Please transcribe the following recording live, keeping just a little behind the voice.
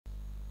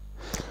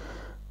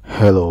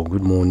Hello,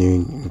 good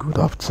morning, good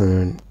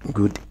afternoon,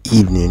 good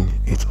evening.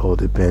 It all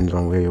depends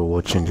on where you're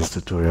watching this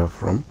tutorial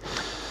from.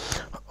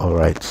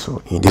 Alright,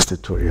 so in this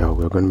tutorial,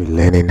 we're going to be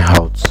learning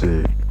how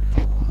to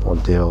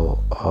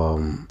model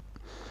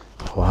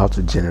or how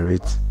to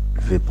generate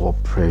vapor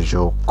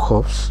pressure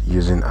curves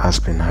using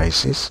Aspen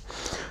Hysys.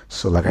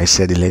 So like I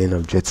said, the learning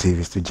objective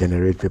is to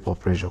generate vapor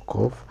pressure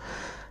curve,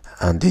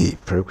 and the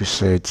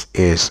prerequisite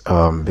is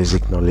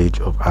basic knowledge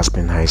of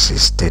Aspen Hysys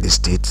steady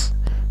state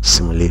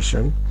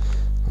simulation,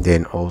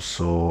 then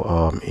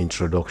also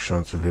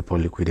introduction to vapor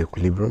liquid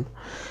equilibrium.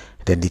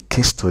 Then the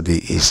case study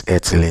is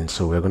ethylene,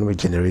 so we're going to be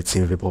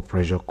generating vapor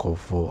pressure curve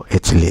for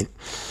ethylene.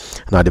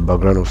 Now the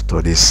background of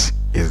studies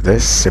is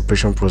this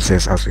separation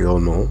process, as we all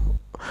know,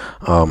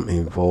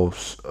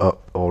 involves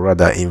or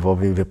rather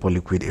involving vapor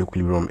liquid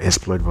equilibrium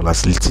exploit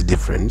volatility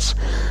difference,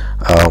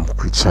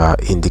 which are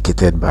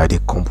indicated by the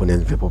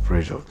component vapor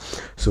pressure.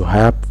 So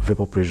higher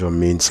vapor pressure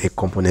means a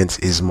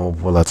component is more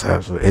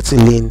volatile. So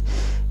ethylene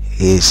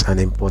is an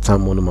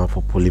important monomer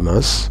for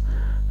polymers,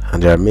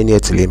 and there are many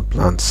ethylene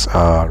plants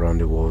around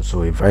the world.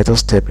 So a vital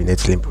step in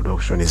ethylene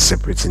production is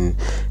separating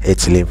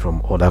ethylene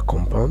from other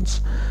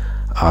compounds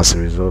as a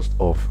result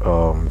of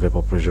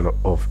vapor pressure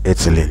of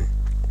ethylene.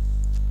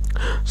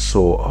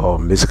 So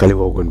basically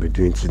what we're going to be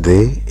doing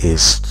today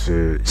is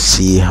to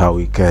see how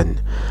we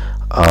can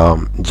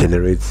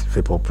generate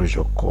vapor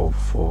pressure curve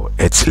for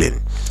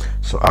ethylene.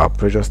 So our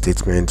pressure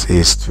statement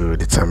is to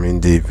determine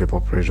the vapor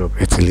pressure of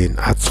ethylene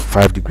at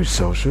 5 degrees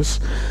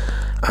Celsius,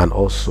 and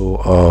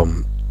also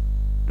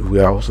we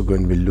are also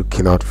going to be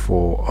looking out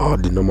for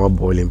the normal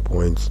boiling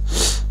point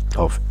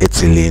of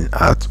ethylene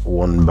at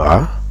 1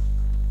 bar,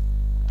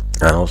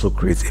 and also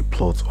create a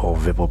plot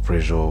of vapor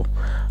pressure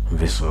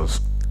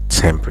versus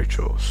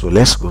temperature. So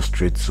let's go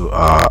straight to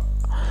our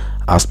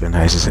Aspen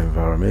Hysys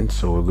environment.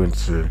 So we're going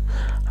to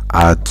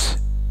add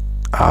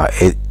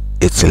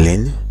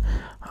ethylene.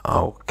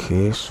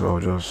 Okay, so I'll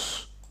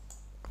just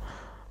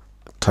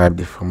type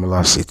the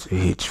formula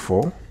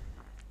C2H4.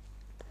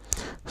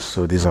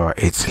 So these are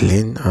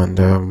ethylene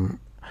and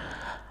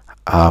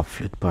our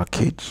fluid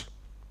package.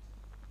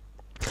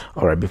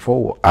 All right,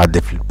 before we add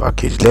the fluid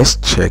package, let's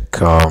check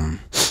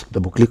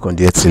double click on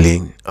the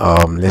ethylene.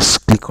 Let's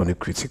click on the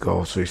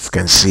critical, so you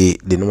can see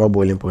the normal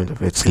boiling point of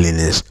ethylene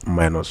is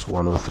minus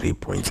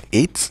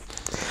 103.8,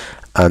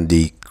 and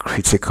the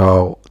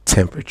critical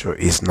temperature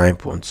is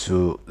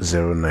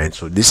 9.209.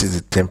 so this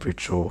is the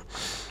temperature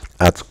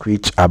at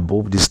which,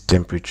 above this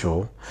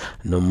temperature,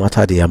 no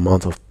matter the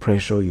amount of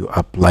pressure you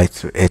apply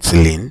to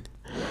ethylene,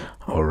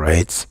 all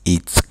right,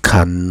 it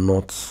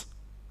cannot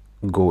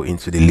go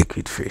into the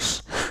liquid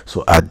phase.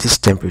 So at this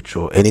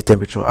temperature, any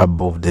temperature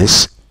above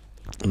this,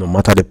 no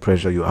matter the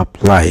pressure you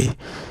apply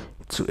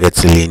to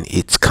ethylene,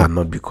 it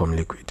cannot become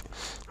liquid.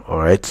 All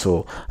right,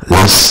 so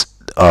let's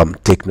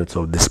take note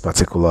of this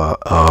particular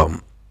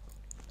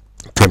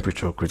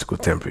temperature, critical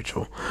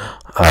temperature,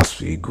 as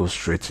we go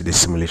straight to the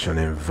simulation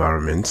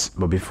environment.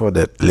 But before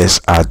that,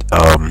 let's add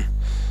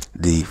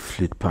the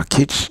fluid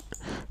package.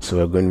 So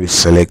we're going to be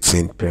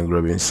selecting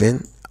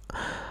Pengrobinson.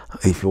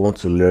 If you want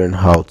to learn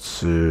how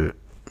to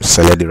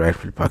select the right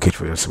fluid package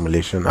for your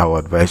simulation, I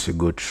would advise you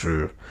go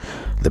through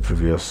the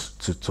previous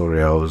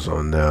tutorials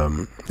on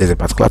there's a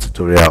particular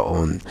tutorial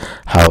on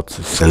how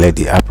to select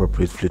the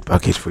appropriate fluid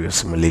package for your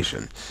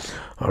simulation.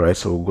 All right,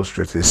 so we'll go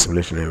straight to the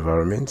simulation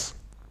environment.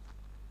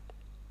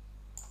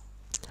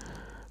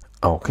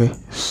 Okay,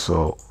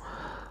 so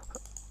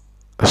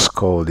let's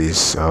call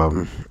this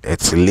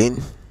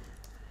ethylene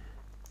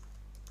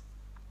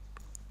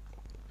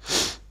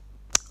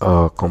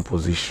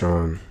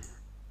composition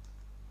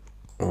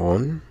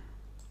 1.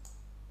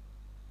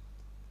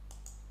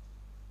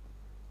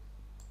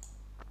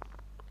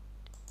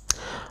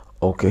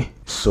 Okay,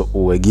 so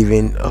we're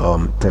given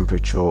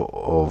temperature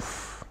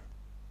of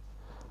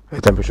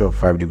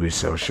 5 degrees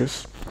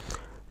Celsius.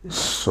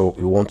 So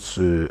we want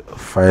to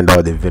find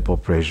out the vapor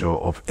pressure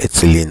of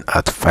ethylene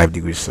at 5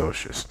 degrees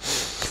Celsius.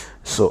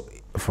 So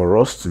for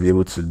us to be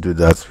able to do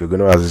that, we're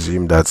going to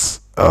assume that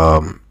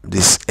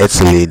this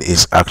ethylene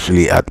is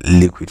actually at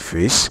liquid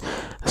phase.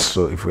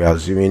 So if we're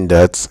assuming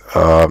that,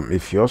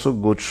 if you also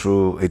go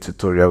through a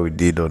tutorial we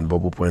did on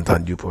bubble point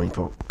and dew point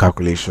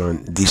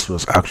calculation, this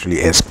was actually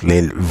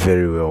explained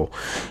very well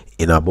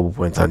in our bubble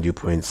point and dew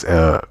point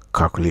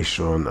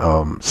calculation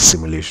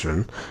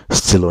simulation,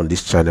 still on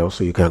this channel,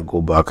 so you can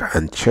go back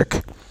and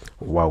check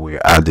while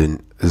we're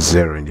adding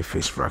 0 in the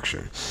phase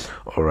fraction.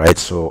 All right,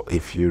 so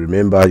if you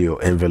remember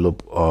your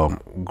envelope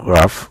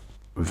graph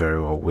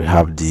very well, we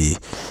have the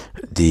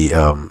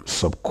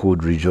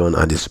subcooled region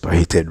and the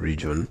superheated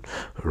region,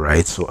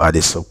 right? So at the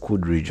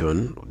subcooled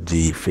region,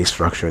 the phase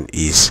fraction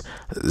is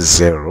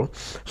 0.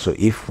 So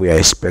if we are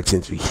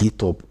expecting to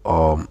heat up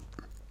a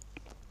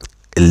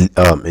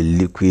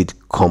liquid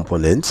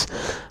component,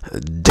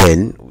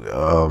 then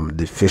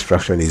the phase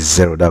fraction is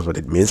 0. That's what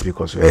it means,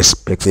 because we're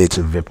expecting it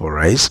to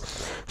vaporize.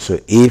 So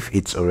if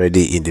it's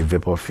already in the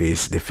vapor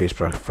phase, the phase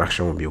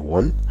fraction will be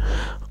 1.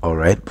 All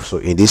right, so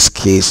in this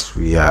case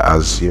we are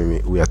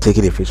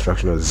taking a phase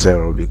fraction of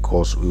 0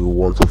 because we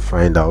want to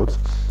find out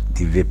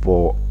the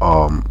vapor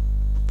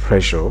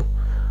pressure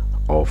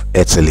of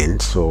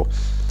ethylene. So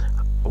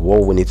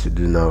what we need to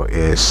do now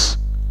is,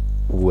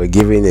 we're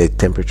given a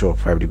temperature of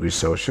 5 degrees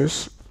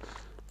Celsius.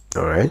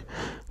 All right,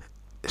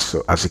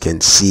 so as you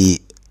can see,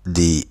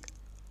 the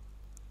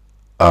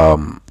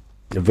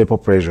vapor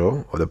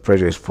pressure, or the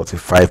pressure, is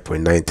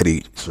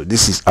 45.93. so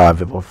this is our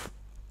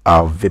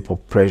vapor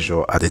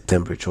pressure at a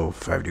temperature of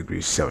 5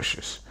 degrees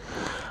Celsius.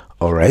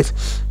 All right,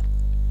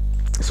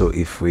 so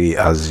if we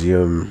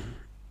assume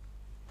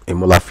a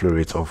molar flow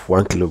rate of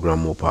 1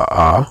 kilogram mole per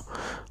hour,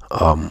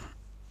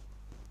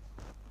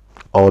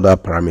 all the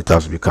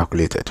parameters will be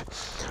calculated.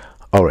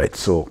 All right,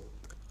 so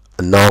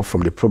now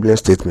from the problem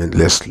statement,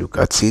 let's look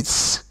at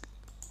it.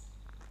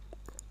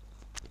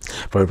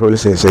 From the problem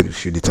statement, said we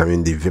should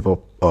determine the vapor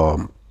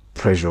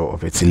pressure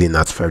of ethylene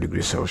at 5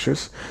 degrees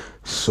Celsius.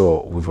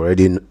 So we've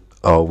already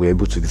we're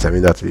able to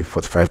determine that to be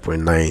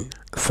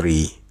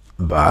 45.93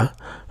 bar,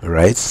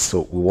 right?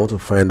 So we want to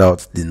find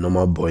out the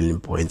normal boiling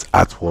point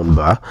at 1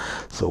 bar.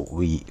 So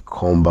we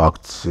come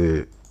back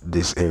to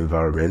this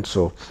environment.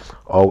 So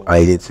all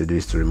I need to do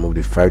is to remove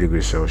the 5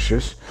 degrees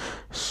Celsius.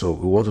 So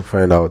we want to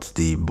find out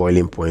the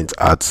boiling point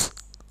at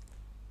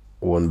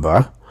 1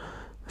 bar.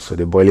 So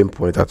the boiling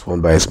point at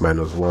 1 bar is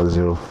minus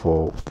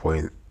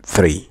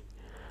 104.3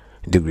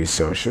 degrees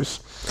Celsius.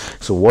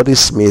 So what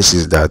this means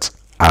is that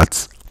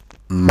at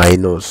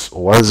minus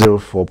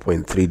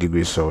 104.3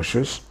 degrees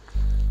Celsius,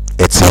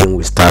 ethylene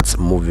will start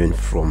moving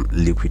from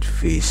liquid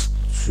phase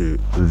to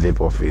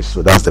vapor phase.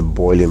 So that's the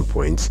boiling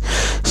point.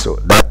 So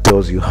that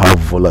tells you how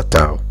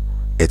volatile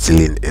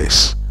ethylene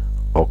is.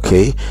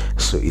 Okay,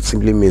 so it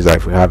simply means that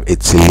if we have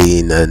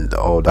ethylene and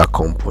all the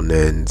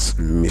components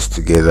mixed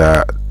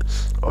together,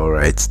 all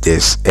right,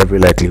 there's every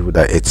likelihood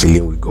that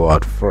ethylene will go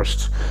out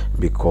first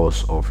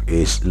because of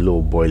its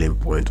low boiling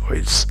point or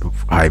its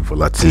high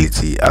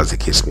volatility, as the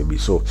case may be.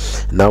 So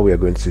now we are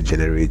going to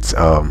generate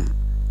a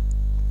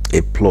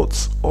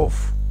plot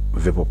of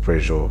vapor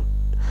pressure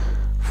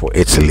for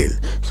ethylene.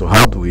 So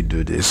how do we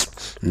do this?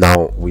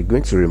 Now we're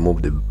going to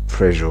remove the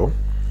pressure.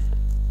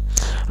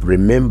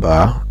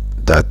 Remember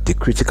that the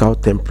critical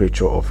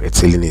temperature of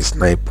ethylene is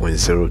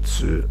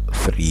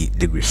 9.023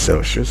 degrees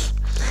Celsius.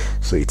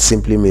 So it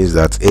simply means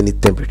that any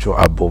temperature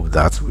above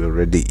that, we're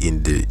already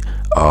in the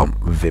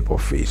vapor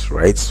phase,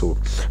 right? So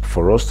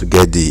for us to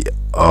get the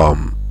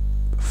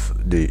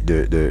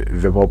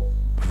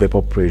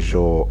vapor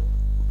pressure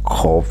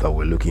curve that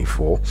we're looking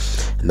for,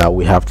 now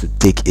we have to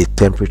take a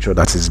temperature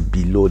that is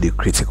below the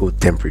critical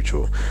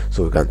temperature.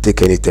 So we can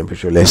take any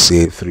temperature, let's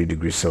say 3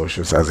 degrees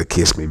Celsius, as the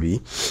case may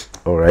be.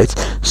 All right,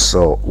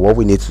 so what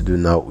we need to do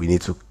now, we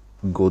need to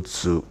go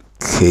to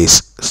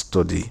case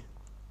study.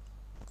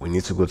 We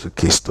need to go to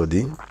case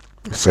study,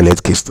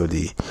 select case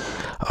study,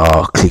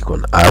 click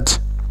on add.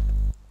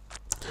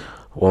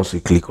 Once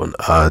we click on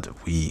add,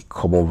 we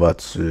come over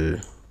to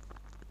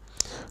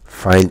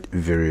find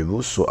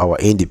variables. So our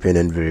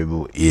independent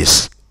variable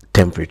is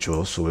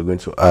temperature, so we're going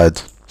to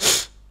add,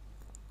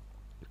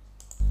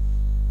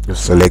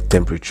 select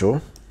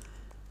temperature,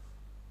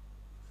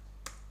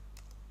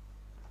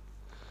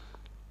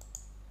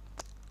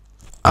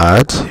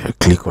 add,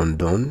 click on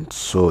done.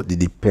 So the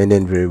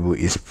dependent variable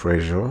is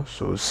pressure,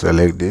 so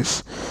select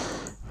this,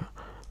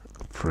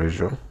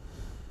 pressure.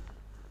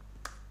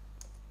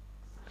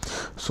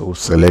 So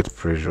select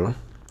pressure.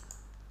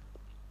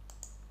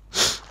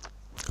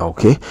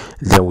 Okay,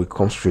 then we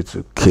come straight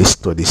to case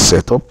study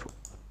setup.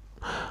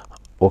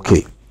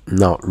 Okay,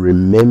 now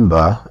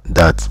remember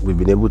that we've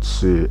been able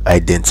to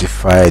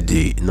identify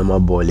the normal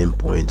boiling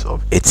point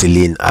of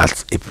ethylene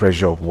at a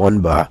pressure of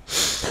 1 bar,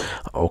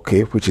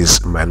 okay, which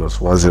is minus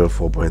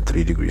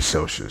 104.3 degrees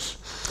Celsius.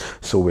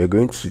 So we're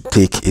going to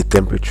take a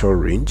temperature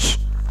range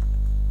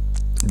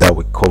that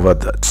will cover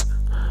that.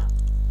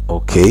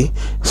 Okay,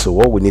 so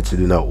what we need to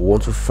do now, we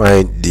want to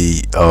find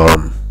the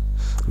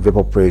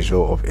vapor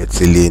pressure of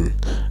ethylene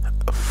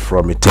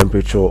from a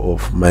temperature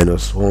of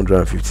minus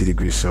 150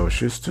 degrees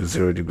Celsius to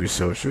 0 degrees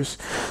Celsius.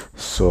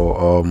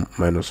 So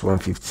minus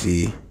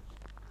 150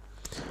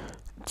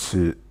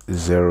 to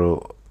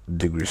 0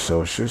 degrees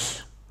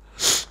Celsius.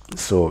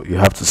 So you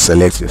have to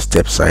select your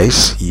step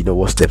size. You know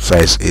what step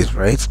size is,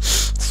 right?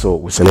 So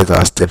we select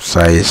our step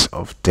size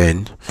of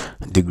 10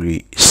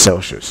 degrees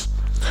Celsius.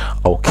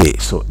 Okay,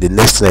 so the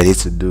next thing I need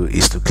to do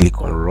is to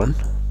click on run.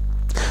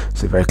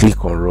 So if I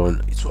click on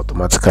run, it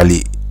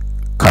automatically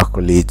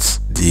calculates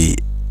the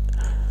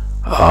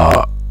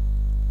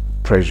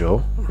pressure,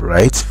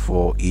 right,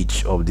 for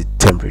each of the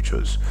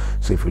temperatures.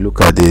 So if we look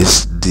at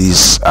this,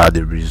 these are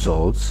the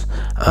results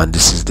and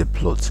this is the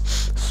plot.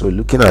 So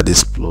looking at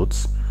this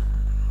plot,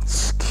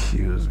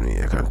 excuse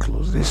me, I can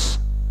close this.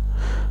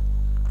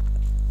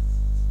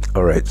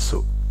 All right,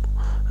 so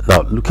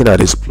now looking at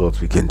this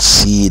plot, we can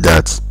see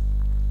that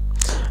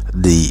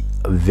the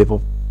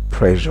vapor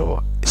pressure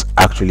is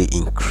actually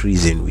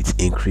increasing with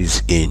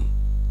increase in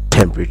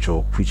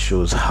temperature, which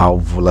shows how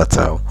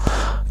volatile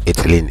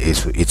ethylene is.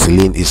 So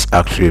ethylene is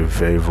actually a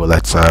very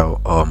volatile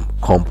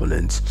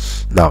component.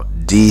 Now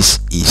this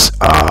is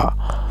our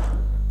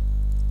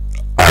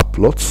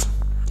plot.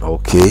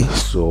 Okay,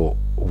 so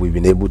we've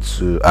been able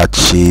to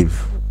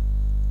achieve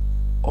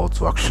or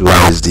to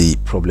actualize the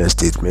problem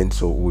statement.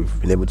 So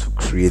we've been able to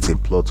create a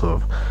plot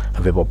of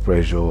vapor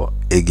pressure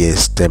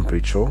against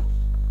temperature.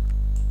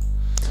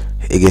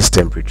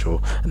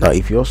 Now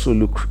if you also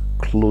look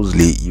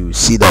closely, you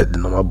see that the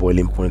normal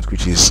boiling point,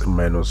 which is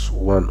minus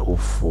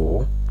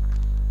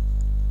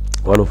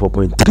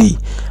 104.3,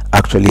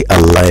 actually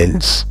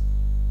aligns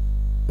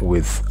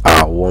with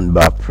our 1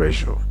 bar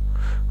pressure.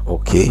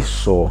 Okay,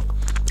 so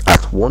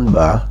at 1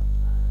 bar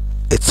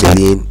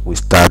ethylene will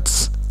start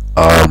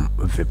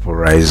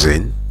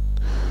vaporizing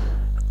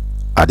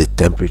at a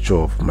temperature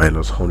of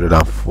minus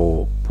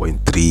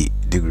 104.3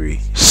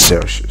 degrees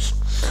Celsius.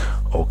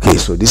 Okay,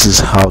 so this is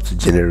how to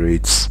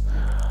generate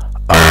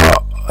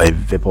a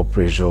vapor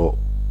pressure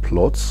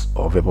plot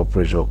or vapor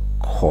pressure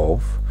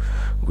curve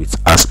with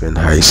Aspen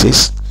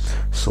Hysys.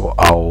 So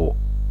I will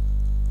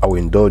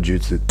indulge you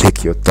to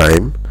take your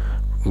time,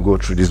 go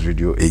through this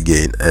video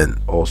again, and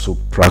also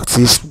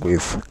practice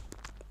with.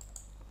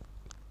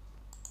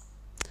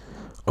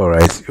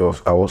 Alright,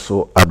 I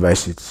also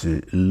advise you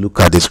to look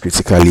at this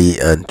critically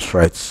and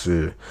try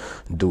to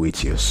do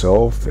it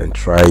yourself, and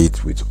try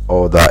it with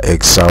other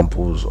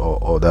examples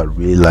or other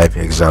real life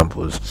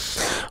examples.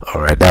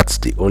 Alright, that's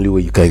the only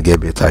way you can get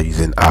better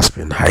using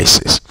Aspen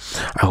Hysys.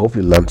 I hope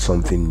you learned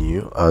something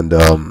new, and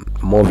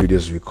more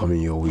videos will be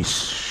coming your way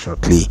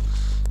shortly.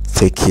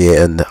 Take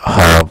care and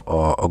have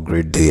a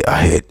great day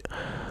ahead.